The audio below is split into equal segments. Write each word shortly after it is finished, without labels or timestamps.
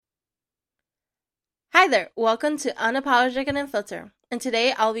Hi there, welcome to Unapologetic and Unfiltered, and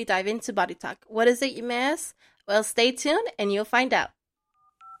today I'll be diving into body talk. What is it, you may ask? Well, stay tuned and you'll find out.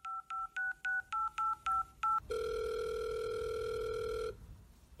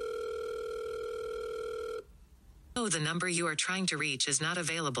 Oh, the number you are trying to reach is not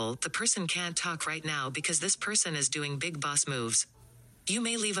available. The person can't talk right now because this person is doing big boss moves. You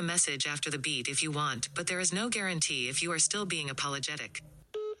may leave a message after the beat if you want, but there is no guarantee if you are still being apologetic.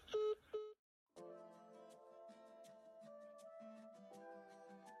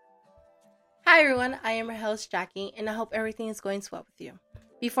 Hi everyone, I am your host Jackie, and I hope everything is going well with you.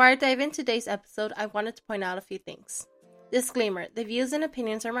 Before I dive into today's episode, I wanted to point out a few things. Disclaimer, the views and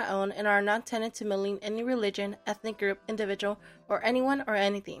opinions are my own and are not intended to mean any religion, ethnic group, individual, or anyone or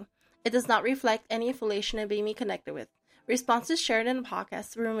anything. It does not reflect any affiliation it may be connected with. Responses shared in the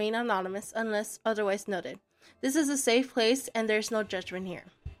podcast will remain anonymous unless otherwise noted. This is a safe place and there's no judgment here.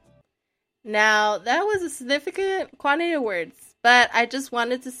 Now, that was a significant quantity of words, but I just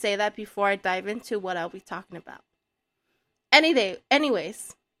wanted to say that before I dive into what I'll be talking about.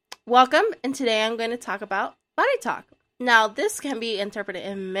 Anyways, welcome, and today I'm going to talk about body talk. Now, this can be interpreted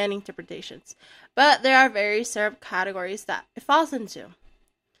in many interpretations, but there are various categories that it falls into.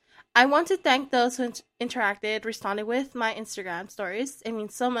 I want to thank those who interacted, responded with my Instagram stories. It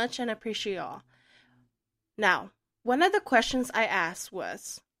means so much and I appreciate y'all. Now, one of the questions I asked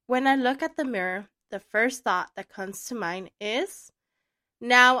was, when I look at the mirror, the first thought that comes to mind is...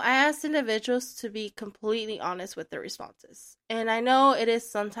 Now, I asked individuals to be completely honest with their responses. And I know it is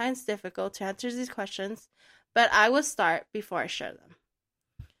sometimes difficult to answer these questions, but I will start before I share them.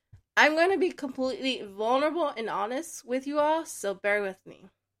 I'm going to be completely vulnerable and honest with you all, so bear with me.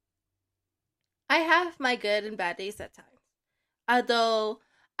 I have my good and bad days at times. Although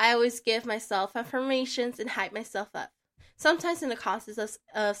I always give myself affirmations and hype myself up. Sometimes in the context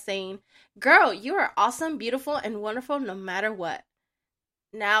of saying, girl, you are awesome, beautiful, and wonderful no matter what.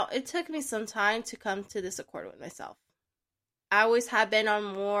 Now, it took me some time to come to this accord with myself. I always have been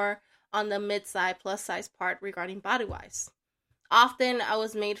more on the mid-size, plus-size part regarding body-wise. Often, I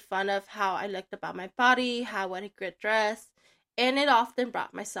was made fun of how I looked about my body, how I get dressed, and it often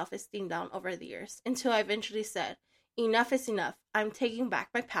brought my self-esteem down over the years, until I eventually said, enough is enough. I'm taking back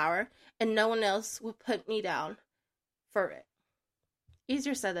my power, and no one else will put me down for it.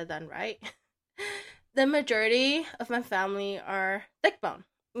 Easier said than done, right? The majority of my family are thick bone,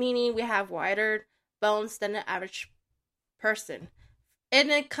 meaning we have wider bones than the average person. And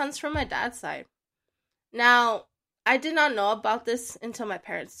it comes from my dad's side. Now, I did not know about this until my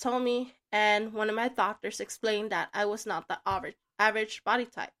parents told me, and one of my doctors explained that I was not the average body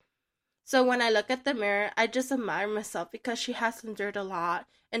type. So when I look at the mirror, I just admire myself because she has endured a lot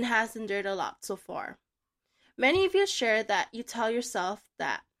and has endured a lot so far. Many of you share that you tell yourself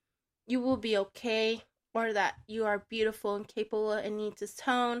that you will be okay, or that you are beautiful and capable and need to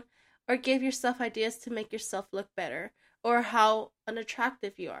tone, or give yourself ideas to make yourself look better, or how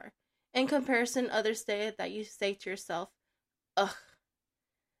unattractive you are. In comparison, others say that you say to yourself, ugh.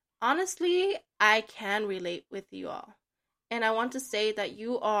 Honestly, I can relate with you all, and I want to say that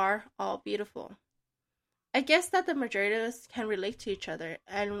you are all beautiful. I guess that the majority of us can relate to each other,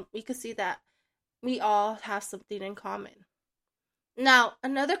 and we can see that we all have something in common. Now,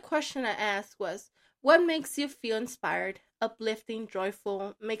 another question I asked was, what makes you feel inspired, uplifting,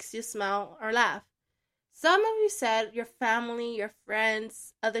 joyful, makes you smile or laugh? Some of you said your family, your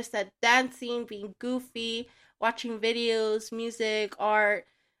friends. Others said dancing, being goofy, watching videos, music, art.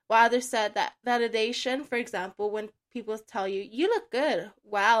 While others said that validation, for example, when people tell you, you look good.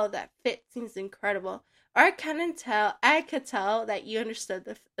 Wow, that fit seems incredible. Or I could tell that you understood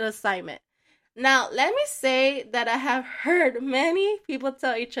the assignment. Now, let me say that I have heard many people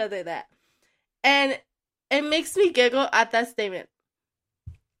tell each other that. And it makes me giggle at that statement.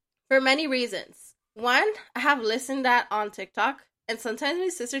 For many reasons. One, I have listened that on TikTok. And sometimes my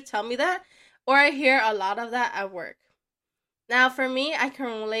sister tell me that. Or I hear a lot of that at work. Now, for me, I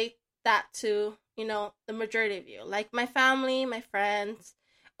can relate that to, the majority of you. Like my family, my friends.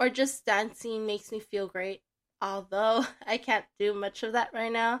 Or just dancing makes me feel great. Although I can't do much of that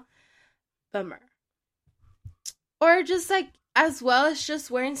right now. Bummer. Or just as well as just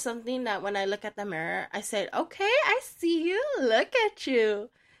wearing something that when I look at the mirror, I said, okay, I see you, look at you.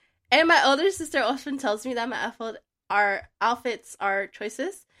 And my older sister often tells me that our outfits, our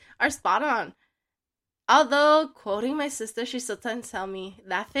choices are spot on. Although, quoting my sister, she sometimes tell me,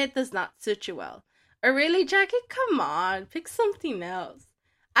 that fit does not suit you well. Or really, Jackie, come on, pick something else.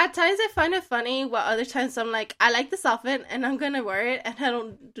 At times I find it funny, while other times I'm like, I like this outfit and I'm gonna wear it and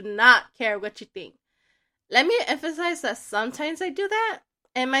I do not care what you think. Let me emphasize that sometimes I do that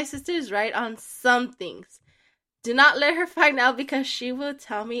And my sister is right on some things. Do not let her find out because she will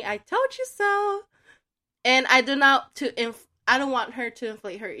tell me I told you so. And I don't want her to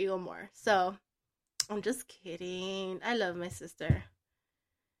inflate her ego more. So I'm just kidding. I love my sister.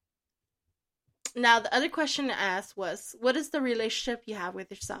 Now the other question I asked was, what is the relationship you have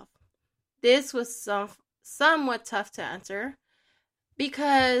with yourself? This was somewhat tough to answer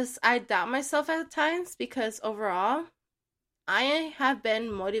because I doubt myself at times, because overall I have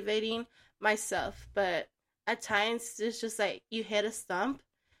been motivating myself, but at times it's just like you hit a stump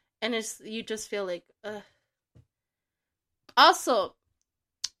and you just feel like ugh. Also,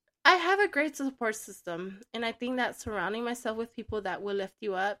 I have a great support system, and I think that surrounding myself with people that will lift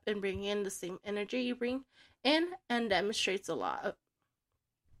you up and bring in the same energy you bring in and demonstrates a lot.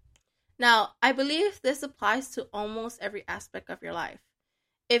 Now, I believe this applies to almost every aspect of your life.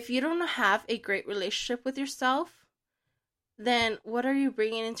 If you don't have a great relationship with yourself, then what are you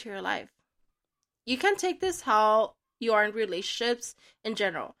bringing into your life? You can take this how you are in relationships in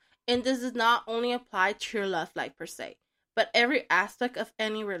general, and this does not only apply to your love life per se, but every aspect of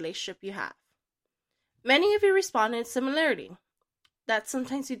any relationship you have. Many of you responded similarity, that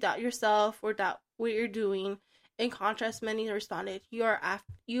sometimes you doubt yourself or doubt what you're doing. In contrast, many responded,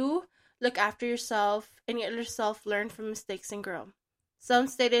 you look after yourself and you let yourself learn from mistakes and grow. Some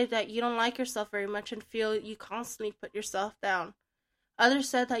stated that you don't like yourself very much and feel you constantly put yourself down. Others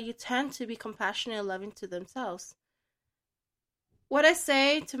said that you tend to be compassionate and loving to themselves. What I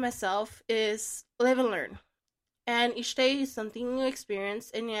say to myself is live and learn. And each day is something you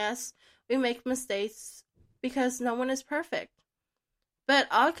experience. And yes, we make mistakes because no one is perfect. But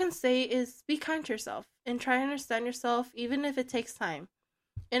all I can say is be kind to yourself and try to understand yourself, even if it takes time.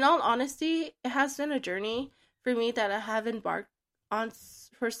 In all honesty, it has been a journey for me that I have embarked on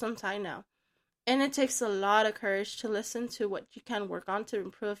for some time now. And it takes a lot of courage to listen to what you can work on to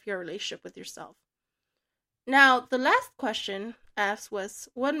improve your relationship with yourself. Now, the last question asked was,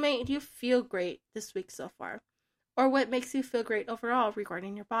 what made you feel great this week so far? Or what makes you feel great overall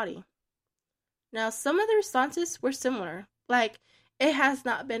regarding your body? Now, some of the responses were similar, like, it has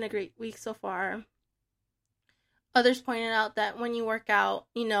not been a great week so far. Others pointed out that when you work out,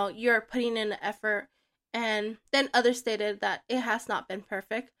 you're putting in the effort. And then others stated that it has not been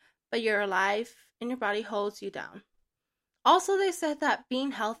perfect, but you're alive and your body holds you down. Also, they said that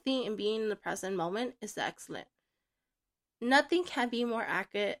being healthy and being in the present moment is excellent. Nothing can be more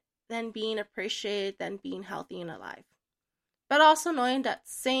accurate than being appreciated than being healthy and alive. But also knowing that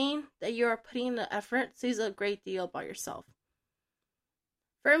saying that you're putting in the effort says a great deal about yourself.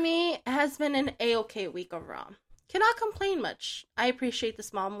 For me, it has been an A-okay week overall. Cannot complain much. I appreciate the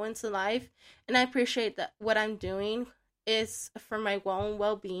small moments in life, and I appreciate that what I'm doing is for my own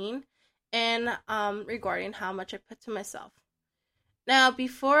well-being and regarding how much I put to myself. Now,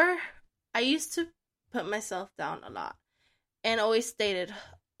 before, I used to put myself down a lot and always stated,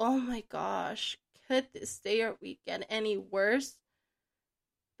 oh my gosh, could this day or week get any worse?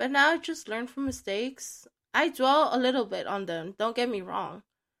 But now I just learn from mistakes. I dwell a little bit on them, don't get me wrong.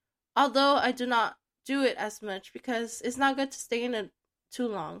 Although I do not do it as much because it's not good to stay in it too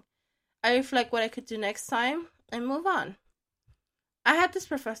long. I reflect what I could do next time and move on. I had this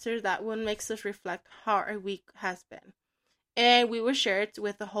professor that would make us reflect how our week has been, and we would share it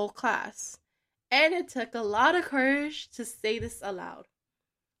with the whole class. And it took a lot of courage to say this aloud.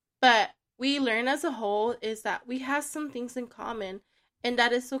 But we learn as a whole is that we have some things in common, and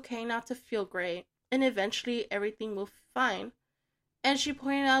that it's okay not to feel great, and eventually everything will be fine. And she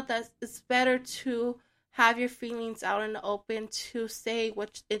pointed out that it's better to have your feelings out in the open, to say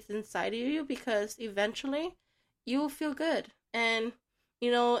what is inside of you, because eventually you will feel good. And,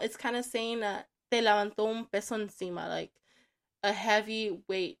 it's kind of saying that te levantó un peso encima, like a heavy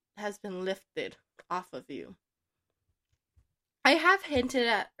weight has been lifted off of you. I have hinted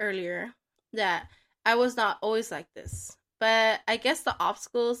at earlier that I was not always like this, but I guess the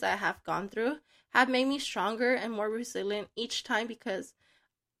obstacles that I have gone through have made me stronger and more resilient each time, because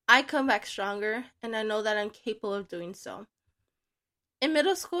I come back stronger and I know that I'm capable of doing so. In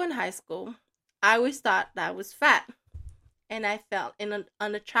middle school and high school, I always thought that I was fat and I felt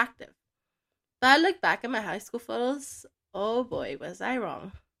unattractive. But I look back at my high school photos, oh boy, was I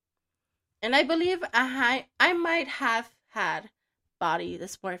wrong. And I believe I might have had body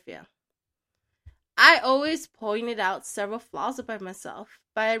dysmorphia. I always pointed out several flaws about myself,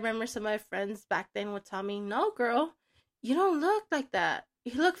 but I remember some of my friends back then would tell me, no girl, you don't look like that.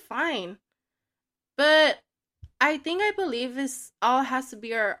 You look fine. But I believe this all has to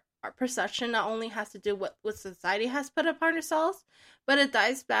be our perception. Not only has to do what society has put upon ourselves, but it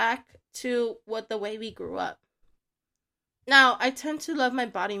dives back to the way we grew up. Now, I tend to love my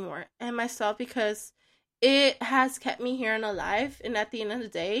body more and myself because it has kept me here and alive. And at the end of the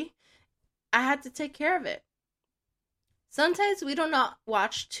day, I had to take care of it. Sometimes we do not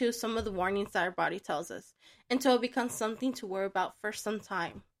watch to some of the warnings that our body tells us until it becomes something to worry about for some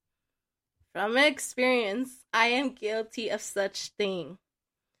time. From experience, I am guilty of such thing.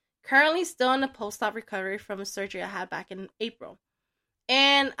 Currently still in a post-op recovery from a surgery I had back in April.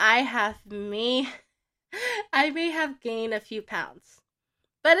 And I may have gained a few pounds.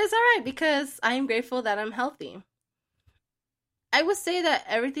 But it's alright because I am grateful that I'm healthy. I would say that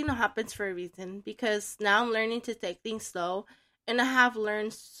everything happens for a reason because now I'm learning to take things slow and I have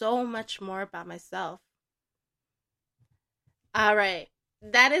learned so much more about myself. Alright,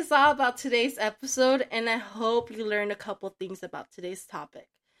 that is all about today's episode, and I hope you learned a couple things about today's topic,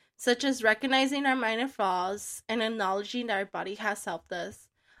 such as recognizing our minor flaws and acknowledging that our body has helped us.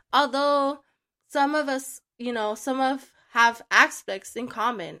 Although some of us, have aspects in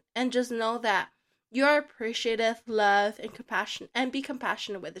common, and just know that you are appreciative, love, and compassion, and be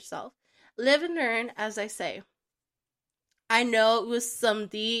compassionate with yourself. Live and learn, as I say. I know it was some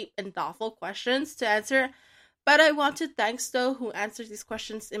deep and thoughtful questions to answer, but I want to thank Stowe who answered these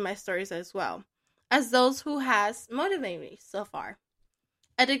questions in my stories as well, as those who has motivated me so far.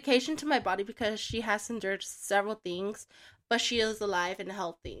 A dedication to my body because she has endured several things, but she is alive and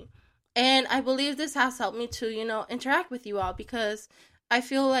healthy. And I believe this has helped me to, interact with you all because I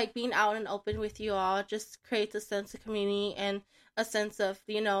feel like being out and open with you all just creates a sense of community and a sense of,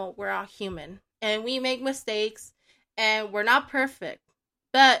 we're all human. And we make mistakes and we're not perfect.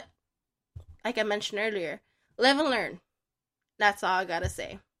 But, like I mentioned earlier, live and learn. That's all I gotta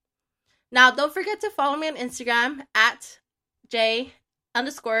say. Now, don't forget to follow me on Instagram at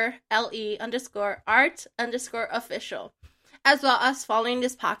J_LE_art_official, as well as following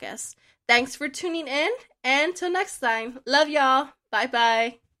this podcast. Thanks for tuning in, and till next time, love y'all. Bye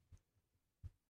bye.